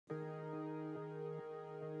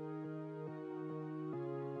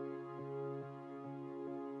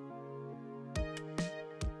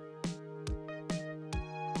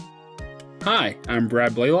Hi, I'm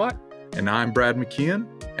Brad Blaylock. And I'm Brad McKeon,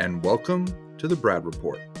 and welcome to the Brad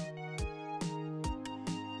Report.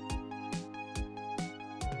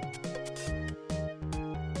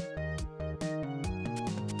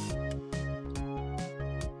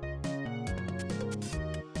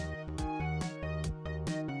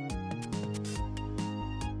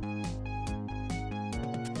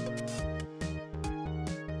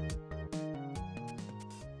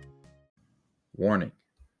 Warning.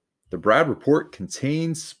 The Brad Report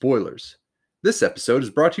contains spoilers. This episode is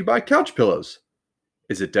brought to you by Couch Pillows.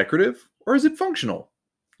 Is it decorative or is it functional?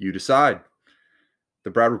 You decide. The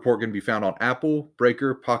Brad Report can be found on Apple,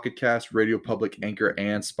 Breaker, Pocket Cast, Radio Public, Anchor,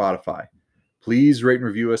 and Spotify. Please rate and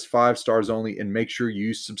review us 5 stars only and make sure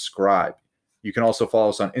you subscribe. You can also follow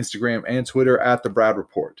us on Instagram and Twitter at The Brad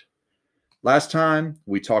Report. Last time,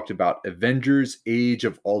 we talked about Avengers Age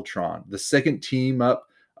of Ultron, the second team up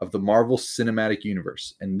of the Marvel Cinematic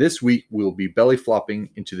Universe. And this week, we'll be belly flopping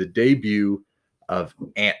into the debut of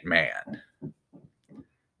Ant-Man.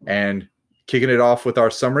 And kicking it off with our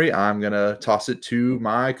summary, I'm going to toss it to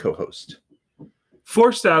my co-host.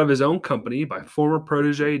 Forced out of his own company by former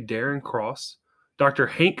protege Darren Cross, Dr.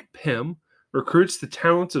 Hank Pym recruits the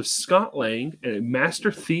talents of Scott Lang, a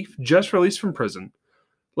master thief just released from prison.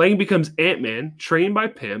 Lang becomes Ant-Man, trained by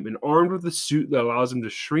Pym and armed with a suit that allows him to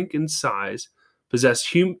shrink in size, possess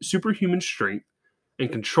superhuman strength,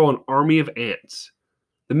 and control an army of ants.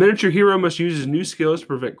 The miniature hero must use his new skills to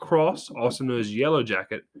prevent Cross, also known as Yellow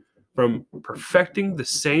Jacket, from perfecting the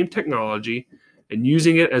same technology and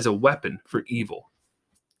using it as a weapon for evil.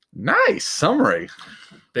 Nice summary.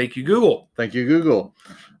 Thank you, Google. Thank you, Google.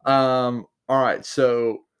 All right,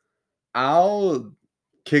 so I'll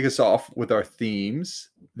kick us off with our themes.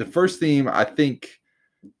 The first theme, I think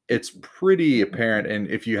it's pretty apparent, and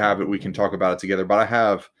if you have it, we can talk about it together. But I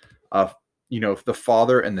have, the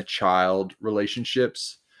father and the child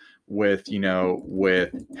relationships with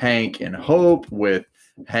Hank and Hope, with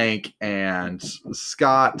Hank and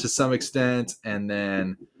Scott to some extent, and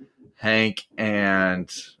then Hank and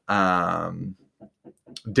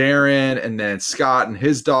Darren, and then Scott and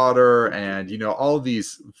his daughter, and all of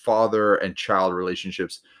these father and child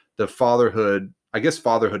relationships. The fatherhood, I guess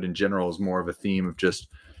fatherhood in general is more of a theme of just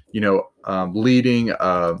leading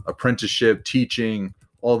apprenticeship, teaching,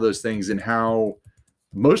 all those things, and how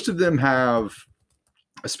most of them have,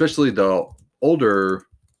 especially the older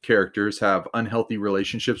characters, have unhealthy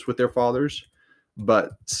relationships with their fathers.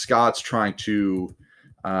 But Scott's trying to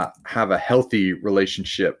have a healthy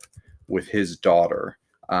relationship with his daughter,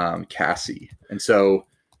 Cassie, and so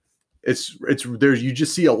it's there's you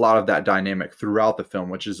just see a lot of that dynamic throughout the film,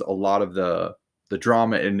 which is a lot of the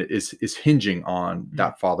drama and is hinging on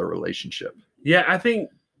that father relationship. Yeah, I think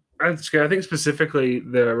specifically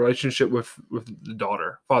the relationship with the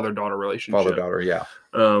daughter, father-daughter relationship. Father-daughter, yeah.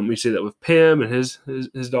 You see that with Pym and his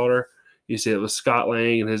daughter. You see it with Scott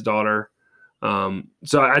Lang and his daughter.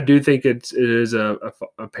 So I do think it is a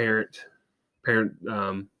parent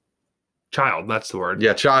child. That's the word.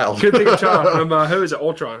 Yeah, child. Couldn't think of child. Who is it?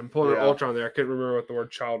 Ultron. I'm pulling up Ultron there. I couldn't remember what the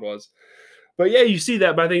word child was. But yeah, you see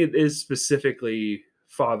that. But I think it is specifically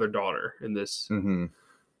father-daughter in this,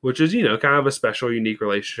 which is, kind of a special, unique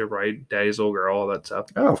relationship, right? Daddy's little girl, all that stuff.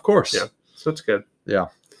 Oh, of course. Yeah. So that's good. Yeah.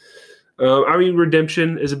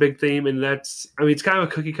 Redemption is a big theme. And it's kind of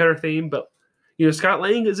a cookie cutter theme. But, Scott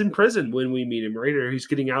Lang is in prison when we meet him, right? Or he's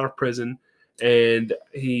getting out of prison. And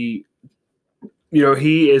he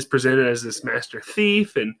is presented as this master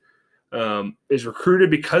thief and is recruited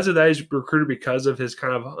because of that. He's recruited because of his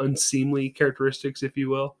kind of unseemly characteristics, if you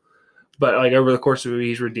will. But over the course of the movie,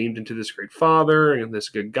 he's redeemed into this great father and this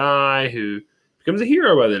good guy who becomes a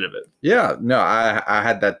hero by the end of it. Yeah, no, I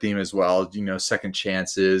had that theme as well. Second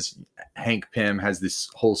chances. Hank Pym has this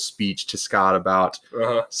whole speech to Scott about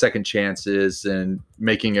second chances and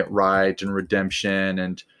making it right and redemption.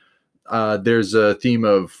 And there's a theme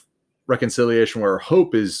of reconciliation where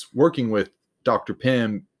Hope is working with Dr.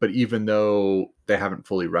 Pym, but even though they haven't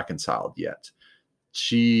fully reconciled yet,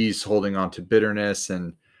 she's holding on to bitterness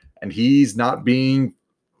and he's not being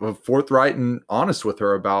forthright and honest with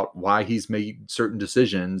her about why he's made certain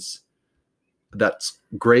decisions that's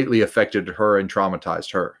greatly affected her and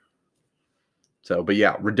traumatized her. So, but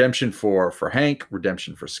yeah, redemption for Hank,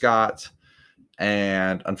 redemption for Scott,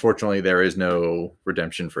 and unfortunately there is no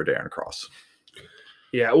redemption for Darren Cross.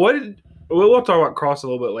 Yeah, we'll talk about Cross a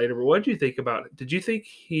little bit later, but what did you think about it? Did you think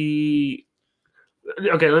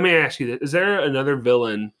okay, let me ask you this. Is there another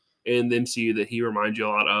villain in the MCU that he reminds you a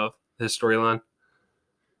lot of, his storyline?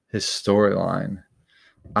 His storyline.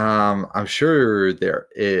 I'm sure there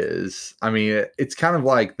is. I mean, it's kind of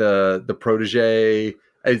like the protege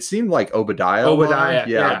It seemed like Obadiah. Obadiah,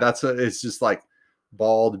 yeah. It's just like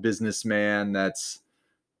bald businessman that's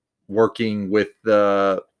working with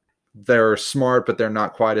they're smart, but they're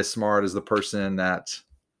not quite as smart as the person that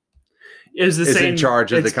is in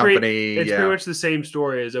charge of the company. It's pretty much the same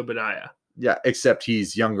story as Obadiah. Yeah, except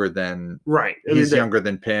he's younger than He's younger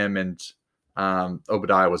than Pym, and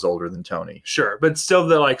Obadiah was older than Tony. Sure, but still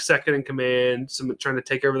the like second in command, someone trying to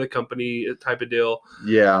take over the company type of deal.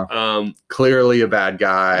 Yeah. Clearly a bad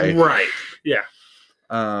guy. Right. Yeah.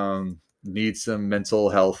 Needs some mental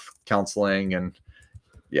health counseling, and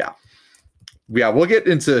yeah, we'll get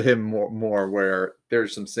into him more where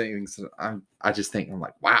there's some things I just think I'm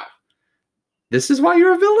like, wow, this is why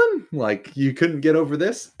you're a villain? Like, you couldn't get over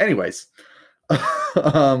this? Anyways,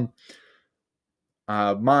 my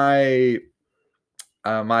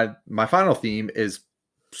final theme is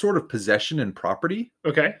sort of possession and property.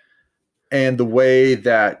 Okay. And the way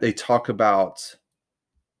that they talk about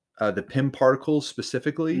the Pym particles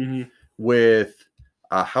specifically with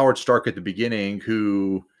Howard Stark at the beginning,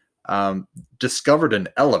 who discovered an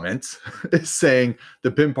element, is saying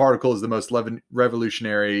the Pym particle is the most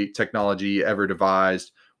revolutionary technology ever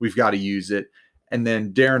devised. We've got to use it. And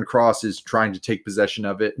then Darren Cross is trying to take possession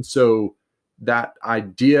of it. And so that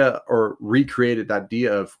idea, or recreated the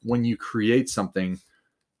idea of when you create something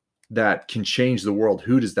that can change the world,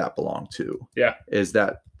 who does that belong to? Yeah. Is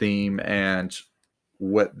that theme, and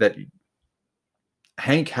what that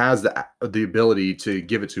Hank has the ability to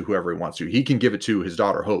give it to whoever he wants to. He can give it to his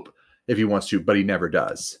daughter Hope if he wants to, but he never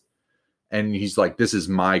does. And he's like, this is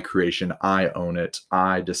my creation. I own it.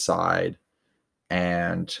 I decide.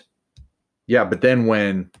 And yeah, but then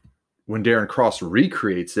when Darren Cross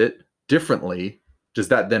recreates it differently, does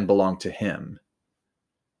that then belong to him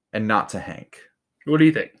and not to Hank? What do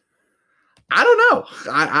you think? I don't know.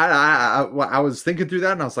 I was thinking through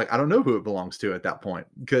that, and I was like, I don't know who it belongs to at that point,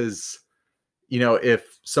 because, you know,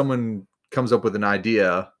 if someone comes up with an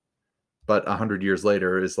idea, but 100 years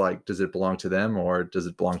later is like, does it belong to them, or does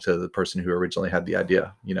it belong to the person who originally had the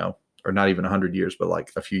idea? You know, or not even 100 years, but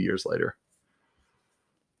like a few years later.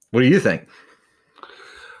 What do you think?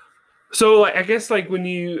 So, like, I guess, like, when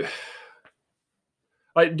you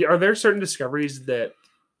like, are there certain discoveries that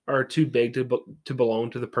are too big to belong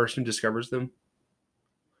to the person who discovers them?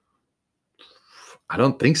 I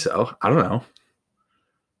don't think so. I don't know.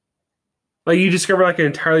 Like, you discover like an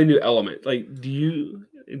entirely new element. Like, do you?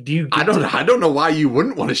 I don't know why you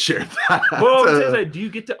wouldn't want to share that. Well, do you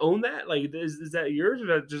get to own that? Like, is that yours, or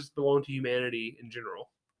does that just belong to humanity in general?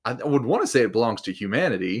 I would want to say it belongs to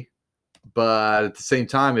humanity, but at the same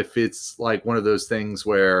time, if it's like one of those things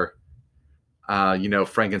where, you know,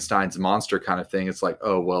 Frankenstein's monster kind of thing, it's like,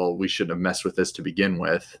 oh, well, we shouldn't have messed with this to begin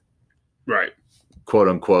with. Right. Quote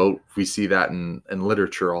unquote. We see that in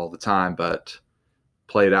literature all the time, but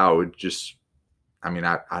played out would just, I mean,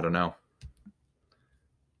 I don't know.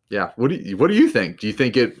 Yeah. What do you think? Do you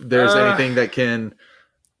think there's anything that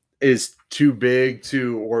is too big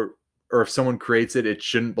to, or if someone creates it, it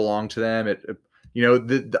shouldn't belong to them? You know,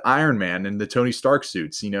 the Iron Man and the Tony Stark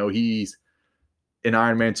suits, you know, he's in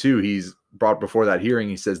Iron Man 2, he's brought before that hearing.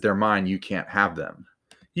 He says, they're mine. You can't have them.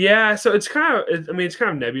 Yeah. So it's kind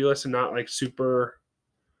of nebulous and not like super,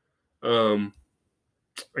 I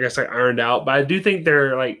guess, like ironed out, but I do think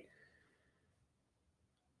they're like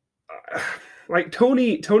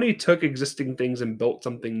Tony took existing things and built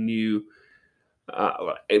something new.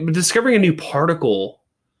 Discovering a new particle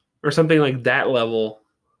or something like that level,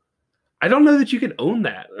 I don't know that you can own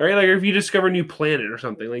that, right? Like, if you discover a new planet or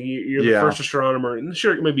something, like you're the first astronomer, and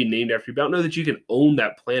sure, it may be named after you, but I don't know that you can own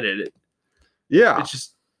that planet.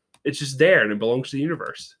 It's just there, and it belongs to the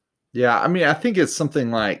universe. Yeah, I mean, I think it's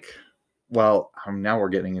something like, well, now we're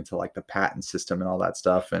getting into like the patent system and all that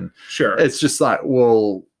stuff, and sure, it's just like,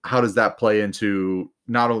 well, how does that play into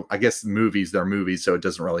I guess movies? They're movies, so it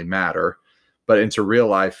doesn't really matter, but into real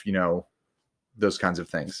life, you know, those kinds of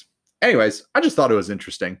things. Anyways, I just thought it was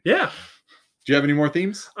interesting. Yeah. Do you have any more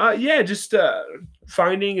themes? Yeah, just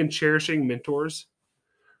finding and cherishing mentors.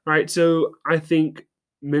 Right. So I think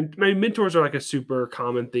mentors are like a super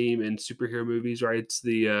common theme in superhero movies, right? It's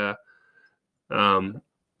the Yoda,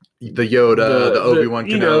 the Obi-Wan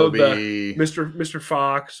Kenobi, Mr.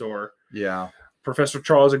 Fox, or Professor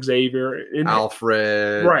Charles Xavier, and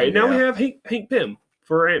Alfred. Right. Now we have Hank Pym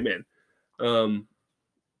for Ant-Man.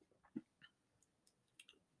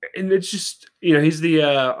 And it's just, you know, he's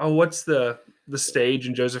the what's the stage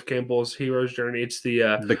in Joseph Campbell's hero's journey? It's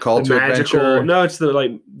the call to magical adventure. No, it's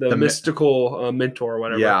the mystical mentor or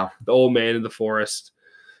whatever. Yeah, the old man in the forest.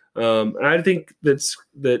 And I think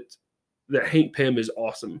that Hank Pym is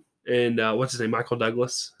awesome and what's his name, Michael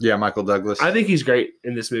Douglas. Yeah, Michael Douglas. I think he's great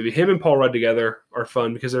in this movie. Him and Paul Rudd together are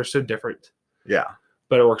fun because they're so different, Yeah,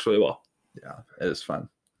 but it works really well. yeah, it is fun.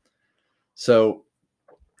 So,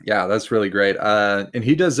 yeah, that's really great. And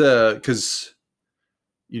he does because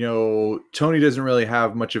Tony doesn't really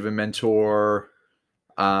have much of a mentor,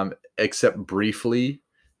 except briefly.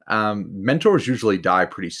 Mentors usually die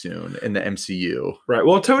pretty soon in the MCU. Right.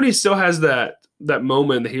 Well, Tony still has that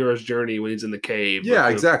moment in the hero's journey when he's in the cave. Yeah,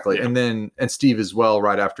 exactly. Yeah. And Steve as well,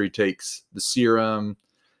 right after he takes the serum,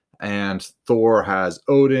 and Thor has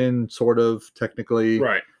Odin, sort of technically.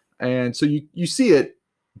 Right. And so you see it,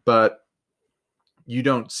 but you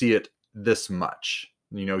don't see it this much.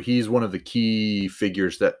 He's one of the key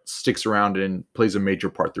figures that sticks around and plays a major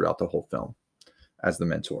part throughout the whole film as the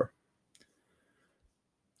mentor.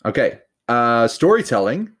 Okay,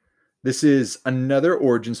 storytelling. This is another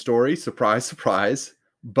origin story, surprise, surprise,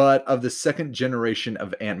 but of the second generation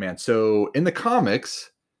of Ant-Man. So in the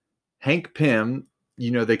comics, Hank Pym,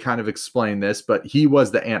 they kind of explain this, but he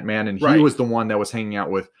was the Ant-Man, and he was the one that was hanging out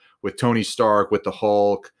with Tony Stark, with the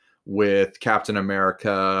Hulk, with Captain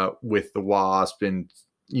America, with the Wasp, and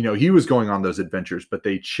he was going on those adventures, but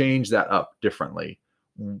they changed that up differently.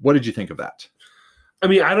 What did you think of that? I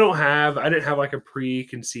mean, I didn't have like a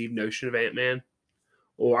preconceived notion of Ant-Man,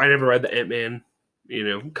 or I never read the Ant-Man,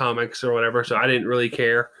 comics or whatever, so I didn't really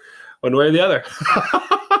care one way or the other.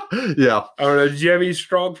 Yeah. I don't know. Did you have any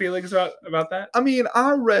strong feelings about that? I mean,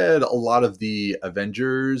 I read a lot of the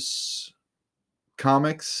Avengers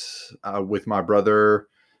comics with my brother.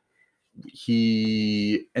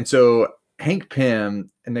 And so Hank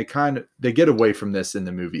Pym, and they get away from this in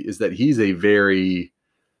the movie, is that he's a very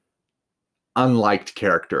unliked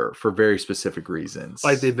character for very specific reasons.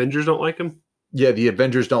 Like the Avengers don't like him? Yeah, the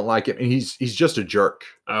Avengers don't like him, and he's just a jerk.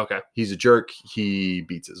 Oh, okay. He's a jerk. He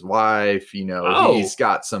beats his wife. He's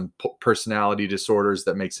got some personality disorders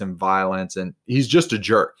that makes him violent, and he's just a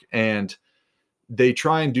jerk. And they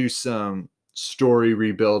try and do some story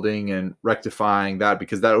rebuilding and rectifying that,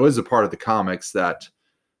 because that was a part of the comics, that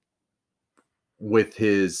with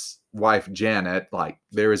his wife Janet, like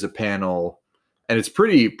there is a panel, and it's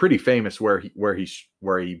pretty famous where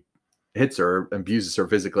he hits her, abuses her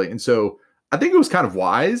physically. And so I think it was kind of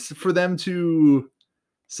wise for them to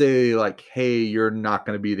say, like, hey, you're not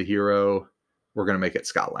going to be the hero. We're going to make it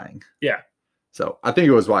Scott Lang. Yeah. So I think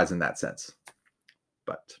it was wise in that sense.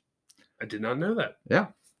 But I did not know that. Yeah.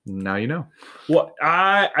 Now you know. Well,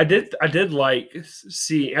 I did like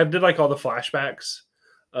all the flashbacks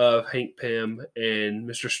of Hank Pym and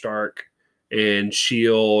Mr. Stark and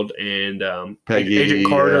Shield and Peggy, Agent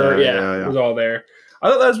Carter. Yeah, it was all there. I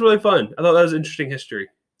thought that was really fun. I thought that was interesting history.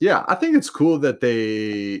 Yeah, I think it's cool that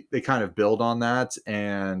they kind of build on that,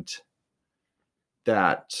 and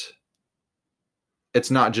that it's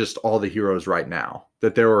not just all the heroes right now,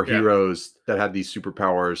 that there were heroes that had these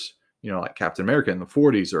superpowers, like Captain America in the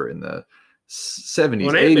 40s or in the 70s,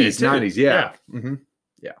 80s, 90s. Yeah. Mm-hmm.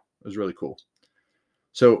 Yeah, it was really cool.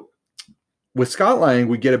 So with Scott Lang,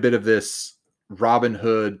 we get a bit of this Robin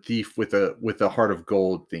Hood thief with a heart of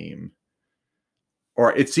gold theme.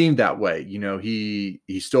 Or it seemed that way.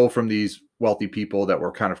 He stole from these wealthy people that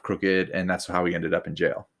were kind of crooked, and that's how he ended up in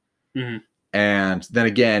jail. Mm-hmm. And then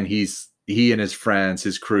again, he and his friends,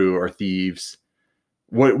 his crew, are thieves.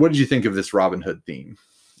 What did you think of this Robin Hood theme,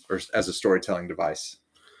 or as a storytelling device?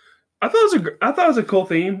 I thought it was a cool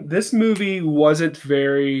theme. This movie wasn't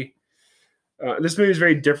very. This movie is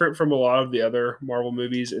very different from a lot of the other Marvel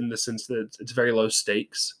movies in the sense that it's very low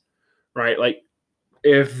stakes, right? Like,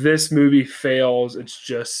 if this movie fails, it's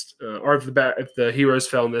just, or if the heroes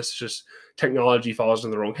fail in this, it's just technology falls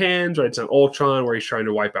in the wrong hands, right? It's an Ultron where he's trying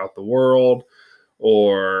to wipe out the world,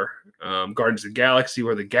 or Guardians of the Galaxy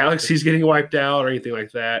where the galaxy's getting wiped out, or anything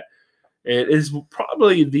like that. And it's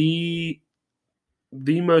probably the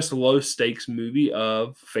most low stakes movie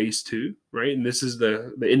of Phase 2, right? And this is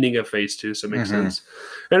the ending of Phase 2, so it makes sense.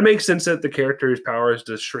 And it makes sense that the character's power is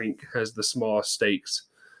to shrink has the smallest stakes.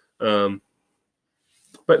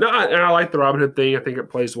 But no, I like the Robin Hood thing. I think it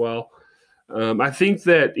plays well. I think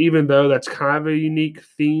that even though that's kind of a unique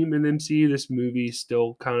theme in the MCU, this movie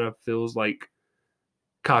still kind of feels like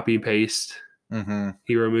copy and paste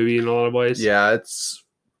hero movie in a lot of ways. Yeah, it's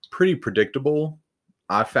pretty predictable,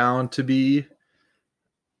 I found to be,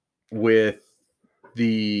 with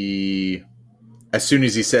as soon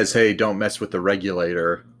as he says, hey, don't mess with the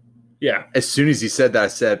regulator. Yeah. As soon as he said that, I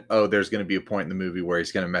said, oh, there's going to be a point in the movie where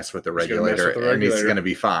he's going to mess with the regulator, and he's going to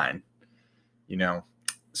be fine.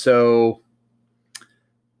 So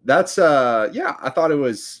that's, I thought it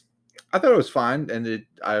was fine. And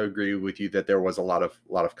I agree with you that there was a lot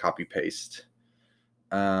of copy paste.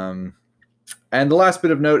 And the last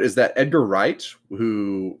bit of note is that Edgar Wright,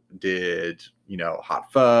 who did,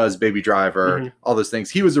 Hot Fuzz, Baby Driver, all those things,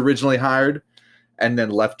 he was originally hired and then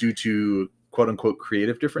left due to quote unquote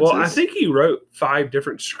creative differences. Well, I think he wrote 5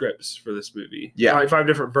 different scripts for this movie. Yeah. 5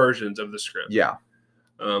 different versions of the script. Yeah.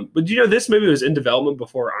 But this movie was in development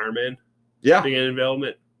before Iron Man began in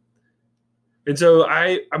development. And so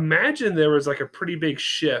I imagine there was like a pretty big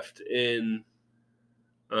shift in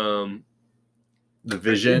the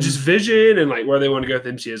vision. Just vision and like where they want to go with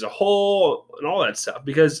MCU as a whole and all that stuff.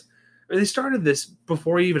 Because they started this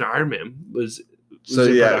before even Iron Man was so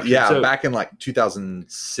in yeah, production. yeah, So, back in like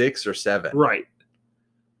 2006 or 7. right.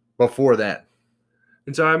 Before then.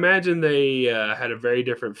 And so I imagine they had a very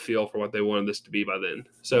different feel for what they wanted this to be by then.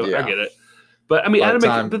 So I get it. But I mean,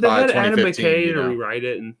 they had Adam McKay to rewrite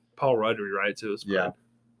it and Paul Rudd to rewrite it, so it was fine.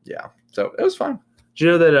 Yeah. So it was fine. Do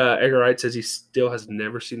you know that Edgar Wright says he still has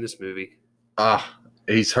never seen this movie?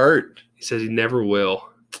 He's hurt. He says he never will.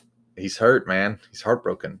 He's hurt, man. He's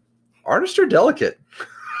heartbroken. Artists are delicate.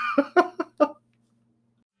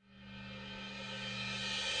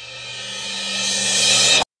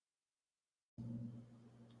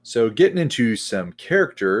 So getting into some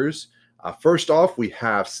characters. First off, we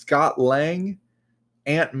have Scott Lang,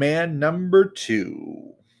 Ant-Man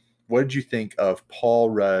 #2. What did you think of Paul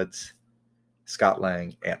Rudd's Scott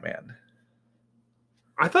Lang Ant-Man?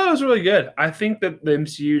 I thought it was really good. I think that the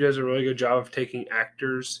MCU does a really good job of taking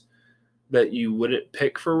actors that you wouldn't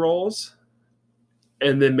pick for roles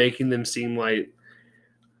and then making them seem like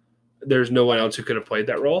there's no one else who could have played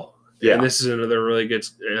that role. Yeah. And this is another really good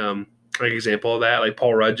example of that. Like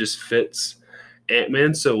Paul Rudd just fits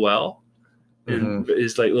Ant-Man so well. And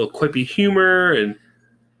his like little quippy humor and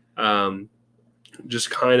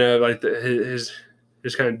just kind of like his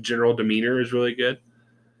kind of general demeanor is really good.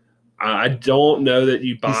 I don't know that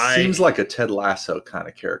you buy. He seems like a Ted Lasso kind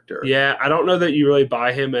of character. Yeah, I don't know that you really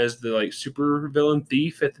buy him as the like super villain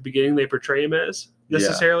thief at the beginning they portray him as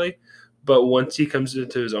necessarily. Yeah. But once he comes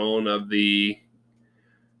into his own of the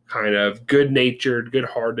kind of good-natured,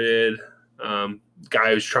 good-hearted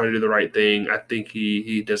guy who's trying to do the right thing, I think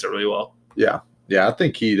he does it really well. Yeah. Yeah, I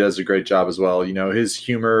think he does a great job as well. His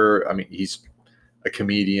humor, I mean, he's a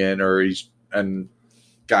comedian or he's a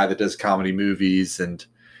guy that does comedy movies, and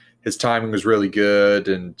his timing was really good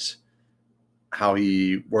and how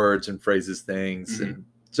he words and phrases things. Mm-hmm. And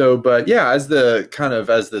so, but yeah, as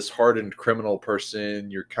this hardened criminal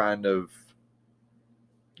person, you're kind of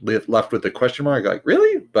left with the question mark, like,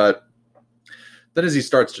 really? But then as he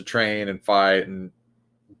starts to train and fight and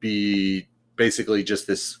be basically just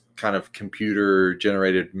this kind of computer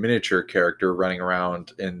generated miniature character running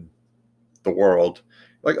around in the world,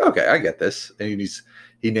 like, okay, I get this. And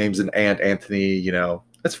he names an ant Anthony,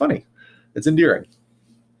 it's funny. It's endearing.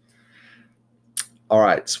 All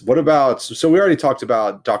right. So we already talked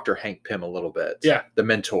about Dr. Hank Pym a little bit. Yeah. The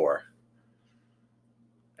mentor.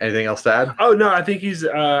 Anything else to add? Oh, no, I think he's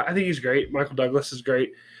great. Michael Douglas is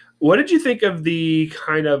great. What did you think of the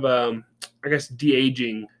kind of,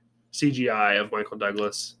 de-aging CGI of Michael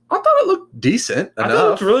Douglas? I thought it looked decent enough. I thought it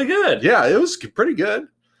looked really good. Yeah, it was pretty good.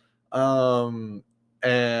 And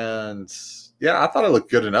yeah, I thought it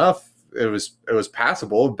looked good enough. It was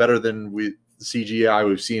passable, better than CGI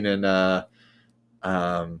we've seen in other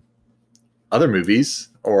movies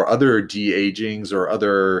or other de-agings or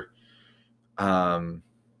other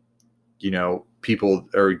people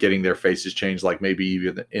are getting their faces changed, like maybe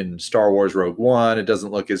even in Star Wars Rogue One it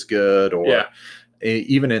doesn't look as good, or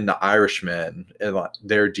even in The Irishman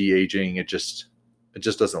their de-aging, it just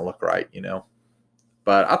doesn't look right,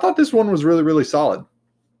 but I thought this one was really, really solid.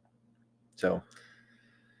 So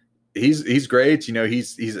he's great.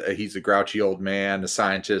 He's a grouchy old man, a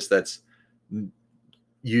scientist that's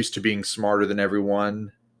used to being smarter than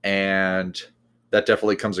everyone, and that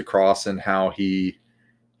definitely comes across in how he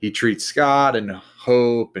treats Scott and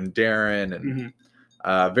Hope and Darren, and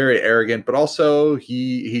very arrogant, but also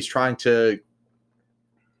he's trying to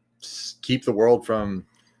keep the world from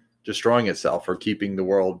destroying itself or keeping the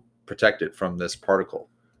world protected from this particle.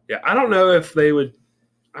 Yeah, I don't know if they would.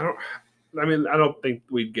 I don't think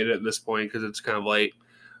we'd get it at this point because it's kind of late.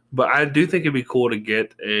 But I do think it'd be cool to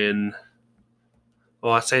get in.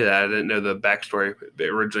 Well, I say that I didn't know the backstory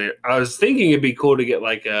originally. I was thinking it'd be cool to get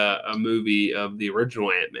like a movie of the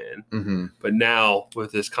original Ant-Man. Mm-hmm. But now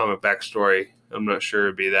with this comic backstory, I'm not sure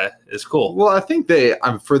it'd be that as cool. Well, I think they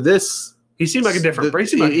for this. He seemed like a different.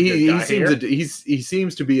 He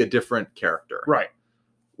seems to be a different character, right?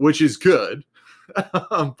 Which is good,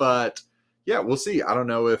 but. Yeah, we'll see. I don't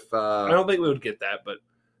know if I don't think we would get that, but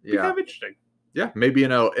it'd be kind of interesting. Yeah, maybe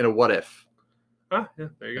in a what if. Yeah, there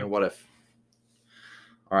you go. In a what if.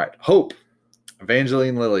 All right. Hope.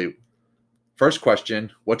 Evangeline Lilly. First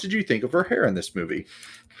question. What did you think of her hair in this movie?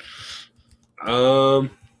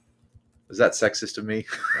 Is that sexist of me?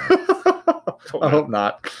 I hope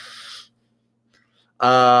not.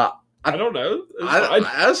 I don't know.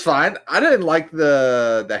 That's fine. I didn't like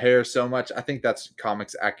the hair so much. I think that's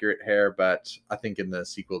comics accurate hair, but I think in the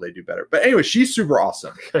sequel they do better. But anyway, she's super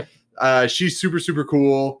awesome. She's super, super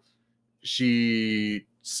cool. She's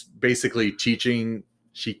basically teaching.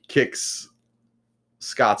 She kicks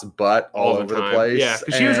Scott's butt all over the place. Yeah,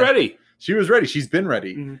 because she was ready. She was ready. She's been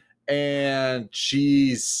ready. Mm-hmm. And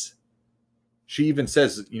she even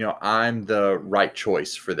says, I'm the right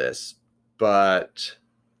choice for this. But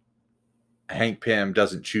Hank Pym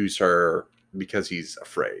doesn't choose her because he's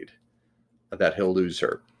afraid that he'll lose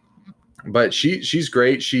her. But she's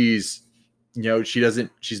great. She's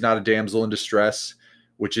not a damsel in distress,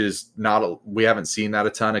 which is we haven't seen that a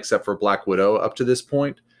ton except for Black Widow up to this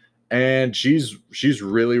point. And she's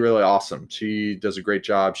really, really awesome. She does a great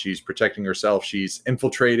job. She's protecting herself. She's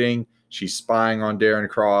infiltrating. She's spying on Darren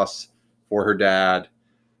Cross for her dad.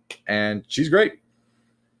 And she's great.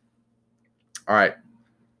 All right.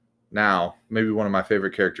 Now, maybe one of my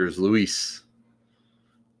favorite characters, Luis.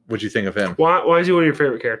 What'd you think of him? Why is he one of your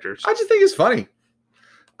favorite characters? I just think he's funny.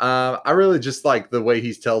 I really just like the way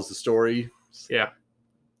he tells the story. Yeah.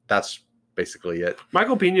 That's basically it.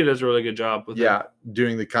 Michael Pena does a really good job with him.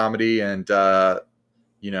 Doing the comedy and,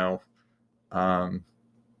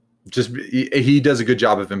 he does a good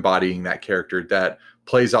job of embodying that character that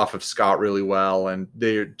plays off of Scott really well. And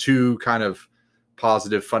they're two kind of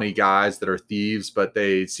positive, funny guys that are thieves, but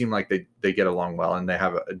they seem like they get along well and they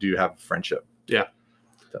do have a friendship. Yeah.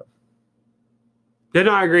 So. Yeah,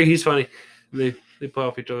 no, I agree. He's funny. They play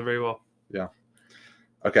off each other very well. Yeah.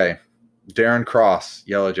 Okay. Darren Cross,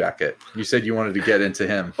 Yellow Jacket. You said you wanted to get into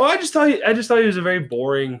him. Well, I just thought he was a very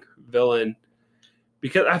boring villain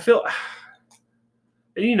because I feel,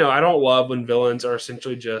 and I don't love when villains are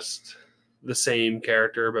essentially just the same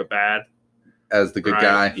character but bad as the good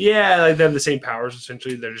guy. Yeah, like they have the same powers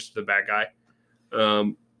essentially. They're just the bad guy.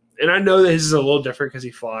 And I know that his is a little different because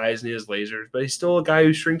he flies and he has lasers, but he's still a guy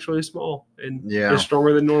who shrinks really small and is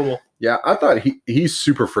stronger than normal. Yeah, I thought he's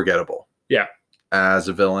super forgettable. Yeah. As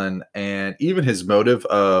a villain, and even his motive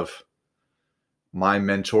of my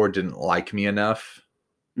mentor didn't like me enough.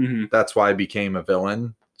 Mm-hmm. That's why I became a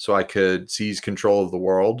villain, so I could seize control of the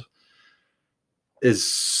world, is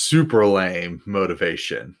super lame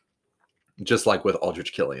motivation. Just like with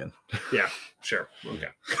Aldrich Killian. Yeah, sure. Okay.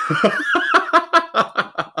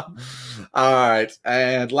 All right.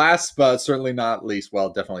 And last but certainly not least, well,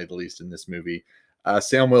 definitely the least in this movie,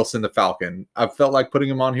 Sam Wilson, the Falcon. I felt like putting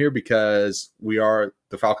him on here because the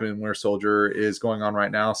Falcon and Winter Soldier is going on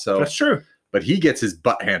right now. So that's true. But he gets his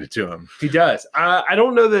butt handed to him. He does. I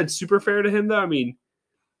don't know that it's super fair to him, though. I mean,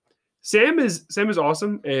 Sam is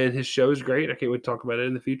awesome, and his show is great. I can't wait to talk about it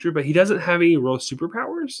in the future. But he doesn't have any real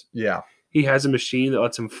superpowers. Yeah. He has a machine that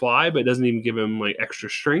lets him fly, but doesn't even give him like extra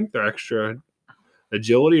strength or extra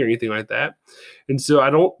agility or anything like that. And so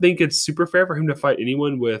I don't think it's super fair for him to fight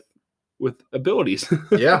anyone with abilities.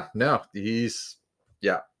 Yeah, no,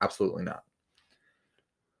 absolutely not.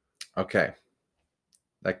 Okay.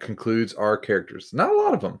 That concludes our characters. Not a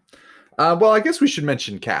lot of them. Well, I guess we should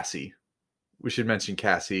mention Cassie.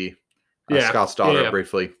 Scott's daughter,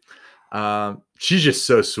 briefly. She's just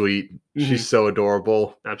so sweet. Mm-hmm. She's so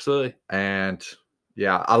adorable. Absolutely. And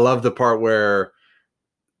yeah, I love the part where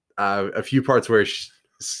a few parts where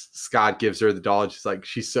Scott gives her the doll. She's like,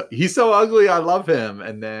 he's so ugly. I love him.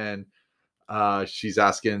 And then she's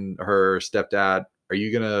asking her stepdad, "Are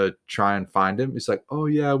you gonna try and find him?" He's like, "Oh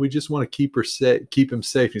yeah, we just want to keep him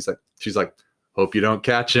safe." She's like, "Hope you don't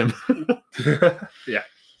catch him." Yeah.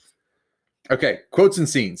 Okay, quotes and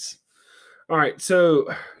scenes. All right,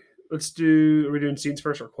 so are we doing scenes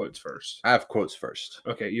first or quotes first? I have quotes first.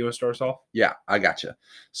 Okay, you want to start us off? Yeah, I gotcha.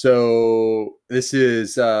 So this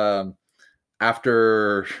is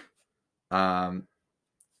after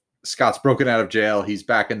Scott's broken out of jail. He's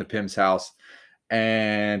back in the Pym's house.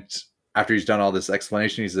 And after he's done all this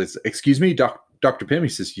explanation, he says, "Excuse me, Dr. Pym." He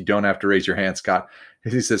says, "You don't have to raise your hand, Scott."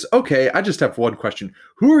 And he says, "Okay, I just have one question.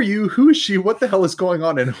 Who are you? Who is she? What the hell is going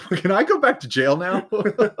on? And can I go back to jail now?"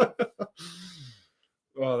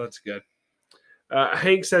 Oh, that's good.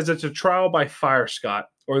 Hank says it's a trial by fire, Scott,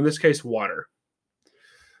 or in this case, water.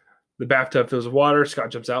 The bathtub fills with water.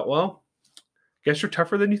 Scott jumps out. "Well, guess you're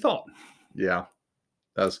tougher than you thought." Yeah,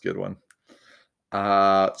 that was a good one.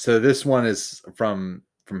 So this one is from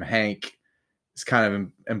Hank. It's kind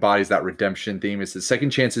of embodies that redemption theme. It says,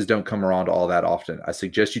 "Second chances don't come around all that often. I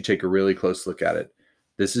suggest you take a really close look at it.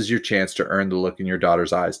 This is your chance to earn the look in your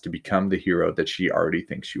daughter's eyes to become the hero that she already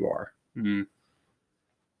thinks you are. Mm.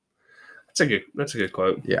 That's a good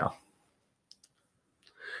quote. Yeah.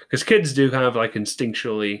 Because kids do kind of like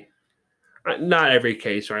instinctually, not every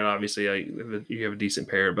case, right? Obviously, like you have a decent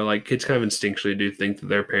parent, but like kids kind of instinctually do think that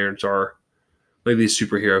their parents are like these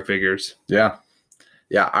superhero figures. Yeah.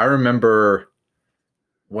 Yeah. I remember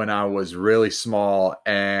when I was really small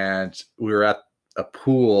and we were at a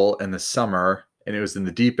pool in the summer and it was in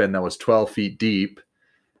the deep end that was 12 feet deep.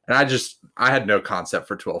 And I had no concept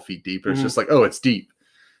for 12 feet deep. It was just like, oh, it's deep.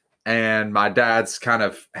 And my dad's kind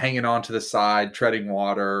of hanging on to the side, treading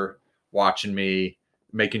water, watching me,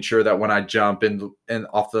 making sure that when I jump in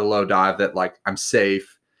off the low dive that like I'm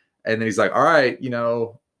safe. And then he's like, all right,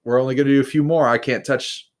 we're only going to do a few more. I can't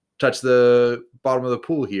touch the bottom of the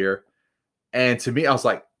pool here. And to me, I was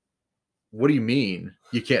like, what do you mean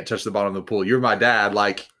you can't touch the bottom of the pool? You're my dad.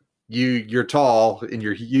 Like you're tall and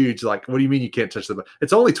you're huge. Like, what do you mean you can't touch the bottom?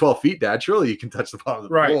 It's only 12 feet, Dad. Surely you can touch the bottom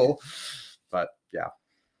of the pool. But yeah.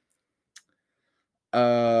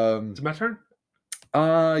 Is it my turn?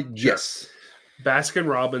 Yes. Baskin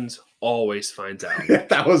Robbins always finds out.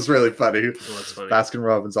 That was really funny. Oh, that's funny. Baskin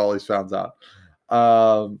Robbins always finds out.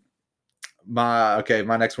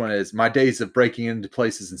 My next one is my days of breaking into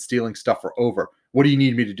places and stealing stuff are over. What do you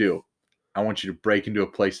need me to do? I want you to break into a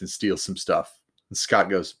place and steal some stuff. And Scott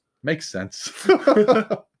goes, makes sense. All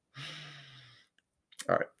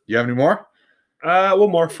right. You have any more?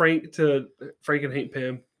 One more. Frank and Hank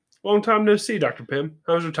Pym. Long time no see, Dr. Pym.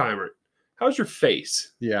 How's retirement? How's your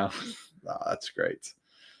face? Yeah. Oh, that's great.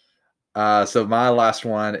 So my last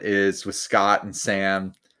one is with Scott and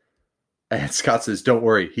Sam. And Scott says, don't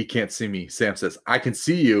worry, he can't see me. Sam says, I can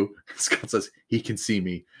see you. Scott says, he can see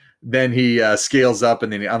me. Then he scales up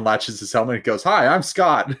and then he unlatches his helmet and goes, hi, I'm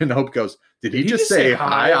Scott. And Hope goes, did he just say,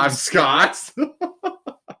 hi, I'm Scott? That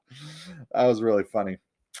was really funny.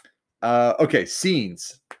 Okay,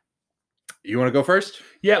 scenes. You want to go first?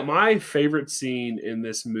 Yeah, my favorite scene in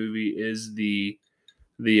this movie is the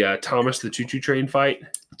Thomas the Choo Choo Train fight.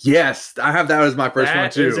 Yes, I have that as my first one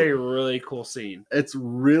too. That is a really cool scene. It's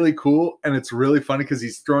really cool and it's really funny because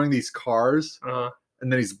he's throwing these cars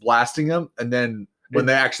and then he's blasting them, and then when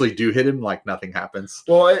they actually do hit him, like nothing happens.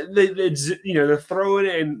 Well, they're throwing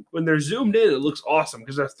it, and when they're zoomed in, it looks awesome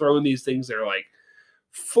because they're throwing these things that are like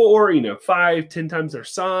 5, 10 times their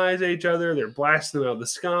size at each other. They're blasting them out of the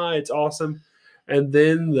sky. It's awesome. And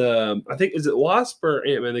then I think, is it Wasp or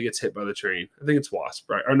Ant-Man that gets hit by the train? I think it's Wasp,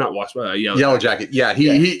 right? Or not Wasp, Yellow Jacket. Yeah,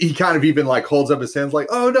 he kind of even like holds up his hands like,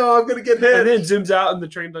 oh no, I'm going to get hit. And then zooms out and the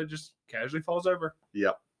train just casually falls over.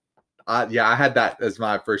 Yep. I had that as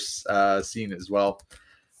my first scene as well.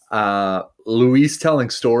 Luis telling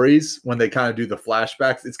stories when they kind of do the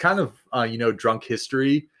flashbacks. It's kind of, drunk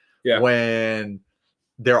history when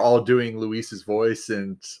they're all doing Luis's voice,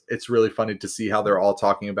 and it's really funny to see how they're all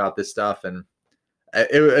talking about this stuff. And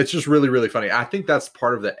it's just really, really funny. I think that's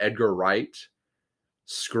part of the Edgar Wright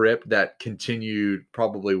script that continued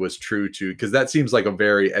probably was true to, because that seems like a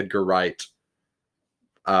very Edgar Wright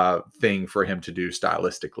thing for him to do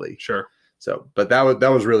stylistically. Sure. So, but that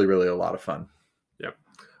was really, really a lot of fun. Yeah.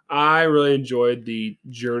 I really enjoyed the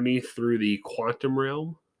journey through the quantum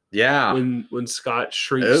realm. Yeah. When Scott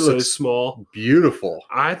shrinks so small. Beautiful.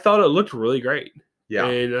 I thought it looked really great. Yeah.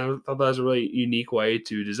 And I thought that was a really unique way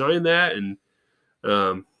to design that. And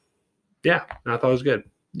I thought it was good.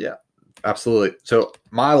 Yeah, absolutely. So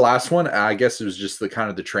my last one, I guess it was just the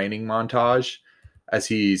training montage as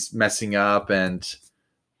he's messing up and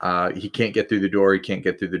he can't get through the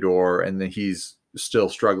door. And then he's still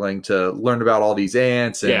struggling to learn about all these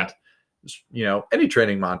ants. And, any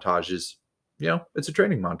training montage is, it's a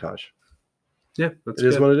training montage. Yeah, it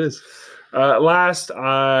is what it is. Last,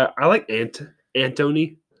 I like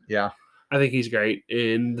Antony. Yeah. I think he's great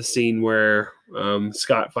in the scene where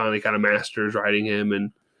Scott finally kind of masters riding him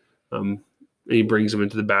and he brings him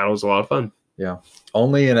into the battle. It's a lot of fun. Yeah.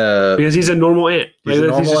 Only because he's a normal ant. He's a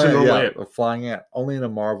normal ant. A flying ant. Only in a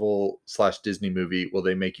Marvel/Disney movie will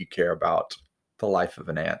they make you care about the life of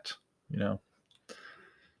an ant,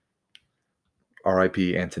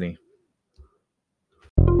 R.I.P. Anthony.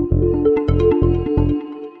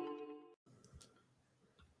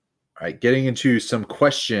 All right, getting into some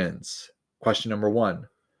questions. Question number 1.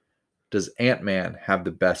 Does Ant-Man have the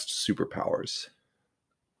best superpowers?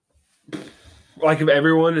 Like of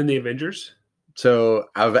everyone in the Avengers? So,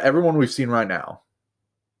 out of everyone we've seen right now,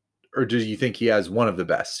 or do you think he has one of the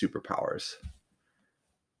best superpowers?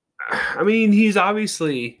 I mean, he's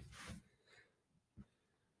obviously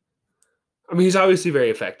very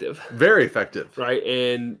effective. Very effective. Right?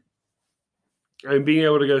 And I mean, being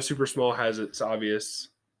able to go super small has its obvious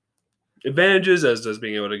advantages, as does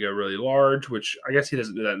being able to go really large, which I guess he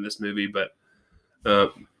doesn't do that in this movie. But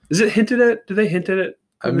is it hinted at? Do they hint at it?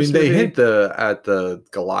 I mean, they hint at the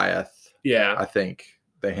Goliath. Yeah, I think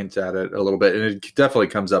they hint at it a little bit, and it definitely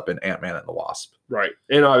comes up in Ant-Man and the Wasp. right,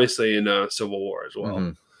 and obviously in Civil War as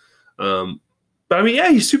well. Mhm. But I mean, yeah,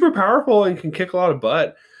 he's super powerful and can kick a lot of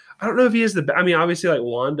butt. I don't know if he has I mean, obviously, like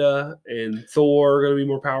Wanda and Thor are going to be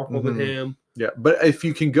more powerful than him. Yeah, but if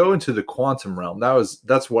you can go into the quantum realm,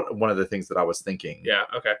 that's one of the things that I was thinking. Yeah,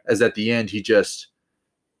 okay. As at the end, he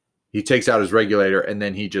takes out his regulator and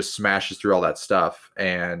then he just smashes through all that stuff.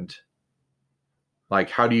 And like,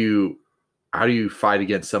 how do you fight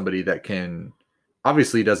against somebody that can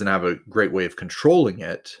obviously doesn't have a great way of controlling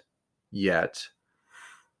it yet?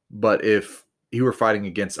 But if he were fighting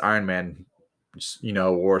against Iron Man,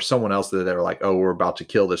 or someone else that they're like, oh, we're about to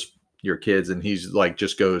kill your kids, and he's like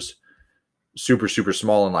just goes super, super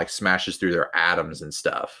small and like smashes through their atoms and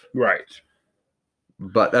stuff. Right.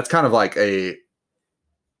 But that's kind of like a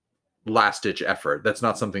last ditch effort. That's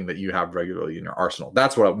not something that you have regularly in your arsenal.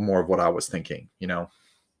 That's more of what I was thinking,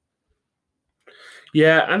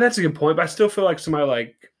 Yeah, and that's a good point. But I still feel like somebody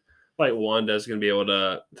like Wanda is going to be able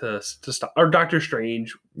to stop, or Doctor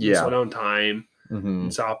Strange, slow down time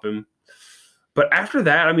and stop him. But after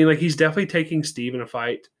that, I mean, like he's definitely taking Steve in a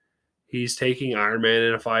fight. He's taking Iron Man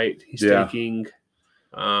in a fight. He's taking,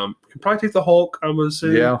 can probably take the Hulk, I'm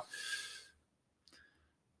assuming. Yeah.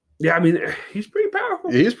 Yeah, I mean, he's pretty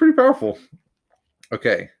powerful. He is pretty powerful.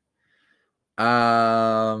 Okay.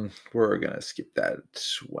 We're going to skip that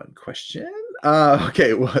one question.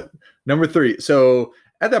 Okay. Well, number 3. So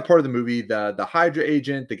at that part of the movie, the Hydra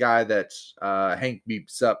agent, the guy that Hank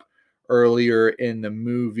beeps up earlier in the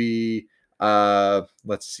movie,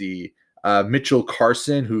 let's see, Mitchell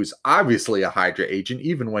Carson, who's obviously a Hydra agent,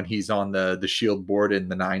 even when he's on the SHIELD board in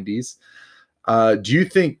the 90s. Do you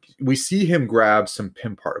think we see him grab some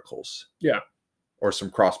Pym particles? Yeah. Or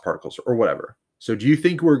some cross particles or whatever. So do you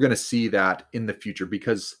think we're going to see that in the future?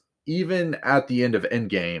 Because even at the end of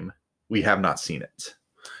Endgame, we have not seen it.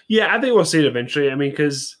 Yeah, I think we'll see it eventually. I mean,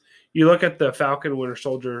 because you look at the Falcon Winter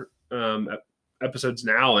Soldier episodes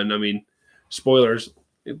now, and I mean, spoilers,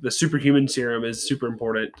 the superhuman serum is super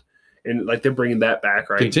important. And like they're bringing that back,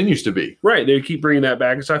 right? Continues to be. Right. They keep bringing that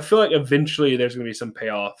back. So I feel like eventually there's going to be some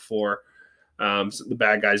payoff for the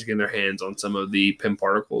bad guys getting their hands on some of the Pym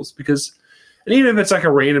particles. Because, and even if it's like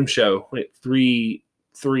a random show, like three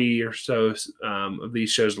or so of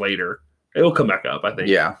these shows later, it'll come back up, I think.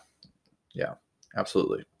 Yeah. Yeah,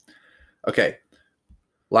 absolutely. Okay.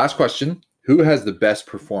 Last question. Who has the best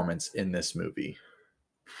performance in this movie?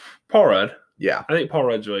 Paul Rudd. Yeah. I think Paul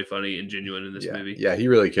Rudd's really funny and genuine in this movie. Yeah, he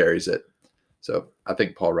really carries it. So I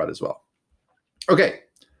think Paul Rudd as well. Okay.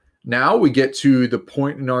 Now we get to the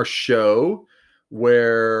point in our show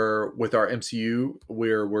where with our MCU,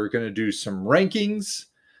 where we're going to do some rankings,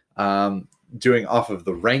 doing off of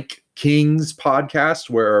the Rank Kings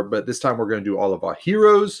podcast, but this time we're going to do all of our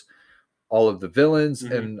heroes, all of the villains,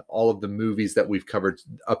 and all of the movies that we've covered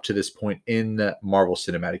up to this point in the Marvel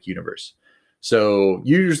Cinematic Universe. So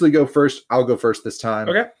you usually go first. I'll go first this time.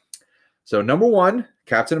 Okay. So number 1,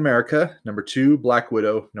 Captain America. Number 2, Black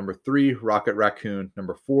Widow. Number 3, Rocket Raccoon.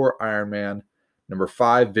 Number 4, Iron Man. Number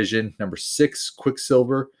 5, Vision. Number 6,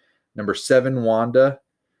 Quicksilver. Number 7, Wanda.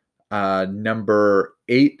 Number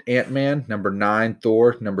 8, Ant-Man. Number 9,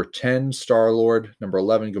 Thor. Number 10, Star-Lord. Number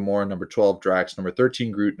 11, Gamora. Number 12, Drax. Number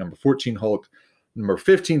 13, Groot. Number 14, Hulk. Number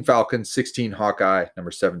 15, Falcon. 16, Hawkeye.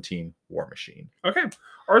 Number 17, War Machine. Okay.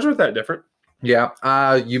 Ours weren't that different. Yeah,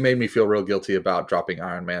 you made me feel real guilty about dropping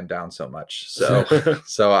Iron Man down so much. So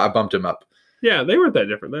so I bumped him up. Yeah, they weren't that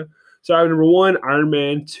different, though. So I have number 1, Iron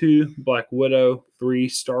Man. 2, Black Widow. 3,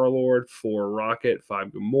 Star-Lord. 4, Rocket. 5,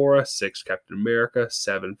 Gamora. 6, Captain America.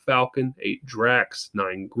 7, Falcon. 8, Drax.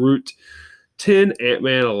 9, Groot. 10,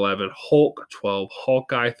 Ant-Man. 11, Hulk. 12,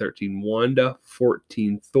 Hawkeye. 13, Wanda.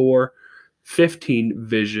 14, Thor. 15,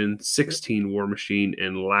 Vision. 16, War Machine.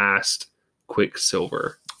 And last,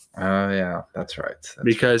 Quicksilver. Yeah, that's right.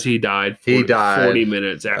 Because he died 40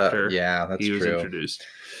 minutes after he was introduced.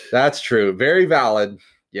 That's true. Very valid.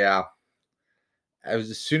 Yeah.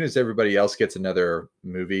 As soon as everybody else gets another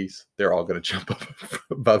movies, they're all going to jump up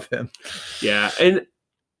above him. Yeah. And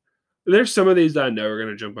there's some of these that I know are going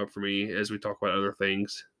to jump up for me as we talk about other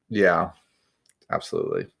things. Yeah,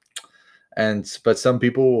 absolutely. But some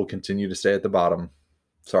people will continue to stay at the bottom.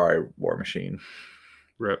 Sorry, War Machine.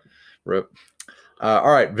 Rip.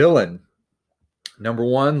 All right, villain. Number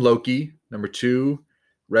 1, Loki. Number 2,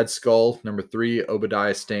 Red Skull. Number 3,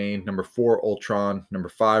 Obadiah Stane. Number 4, Ultron. Number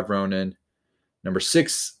 5, Ronan. Number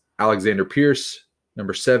 6, Alexander Pierce.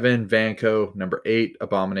 Number 7, Vanko. Number 8,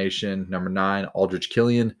 Abomination. Number 9, Aldrich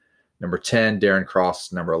Killian. Number 10, Darren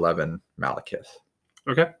Cross. Number 11, Malekith.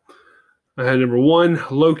 Okay. I had number 1,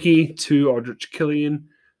 Loki. 2, Aldrich Killian.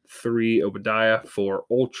 3, Obadiah. 4,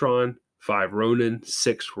 Ultron. 5, Ronan.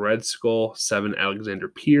 6, Red Skull. 7, Alexander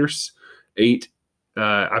Pierce. 8,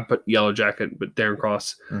 I put Yellow Jacket, but Darren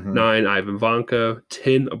Cross. 9, Ivan Vanko.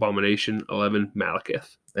 10, Abomination. 11,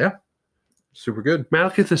 Malekith. Yeah. Super good.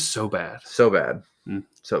 Malekith is so bad. So bad.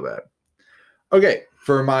 So bad. Okay.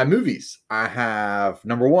 For my movies, I have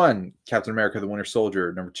number 1, Captain America, the Winter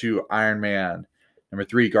Soldier. Number 2, Iron Man. Number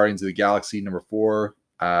 3, Guardians of the Galaxy. Number 4,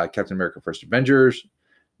 Captain America, First Avengers.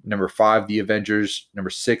 Number 5, The Avengers. Number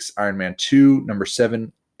 6, Iron Man 2. Number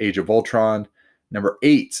 7, Age of Ultron. Number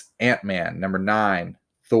 8, Ant-Man. Number 9,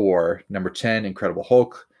 Thor. Number 10, Incredible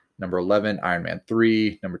Hulk. Number 11, Iron Man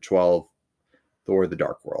 3. Number 12, Thor, The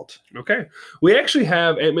Dark World. Okay. We actually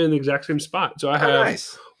have Ant-Man in the exact same spot. So I have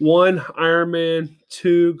 1, Iron Man.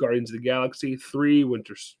 2, Guardians of the Galaxy. 3,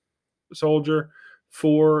 Winter Soldier.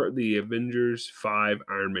 4, The Avengers. 5,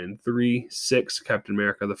 Iron Man 3. 6, Captain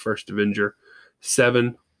America, the First Avenger.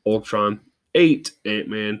 7, Ultron. 8,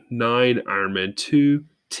 Ant-Man. 9, Iron Man 2.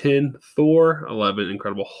 10, Thor. 11,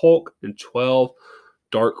 Incredible Hulk. And 12,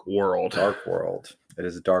 Dark World. Dark World. It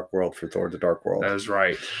is a dark world for Thor, The Dark World. That is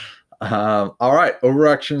right. All right.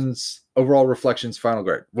 Overall reflections, final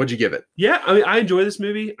grade. What'd you give it? Yeah, I mean, I enjoy this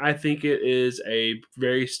movie. I think it is a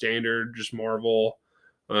very standard, just Marvel.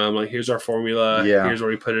 Like, here's our formula. Yeah. Here's where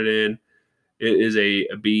we put it in. It is a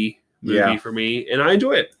B movie for me, and I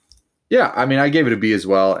enjoy it. Yeah, I mean, I gave it a B as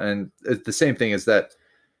well. And the same thing is that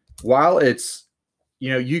while it's,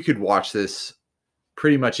 you could watch this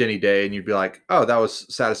pretty much any day and you'd be like, oh, that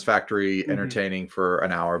was satisfactory, entertaining for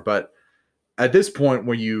an hour. But at this point,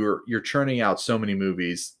 when you're churning out so many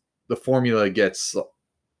movies, the formula gets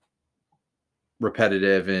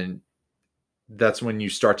repetitive, and that's when you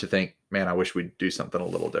start to think, man, I wish we'd do something a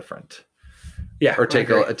little different. Yeah. Or take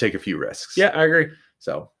a few risks. Yeah, I agree.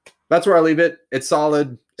 So that's where I leave it. It's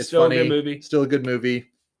solid. It's still funny. A good movie. Still a good movie.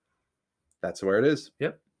 That's where it is.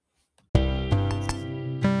 Yep.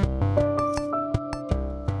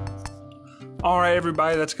 All right,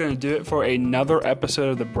 everybody, that's going to do it for another episode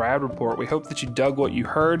of the Brad Report. We hope that you dug what you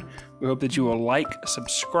heard. We hope that you will like,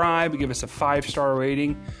 subscribe, give us a 5-star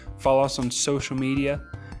rating, follow us on social media,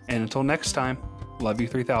 and until next time, love you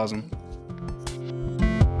 3000.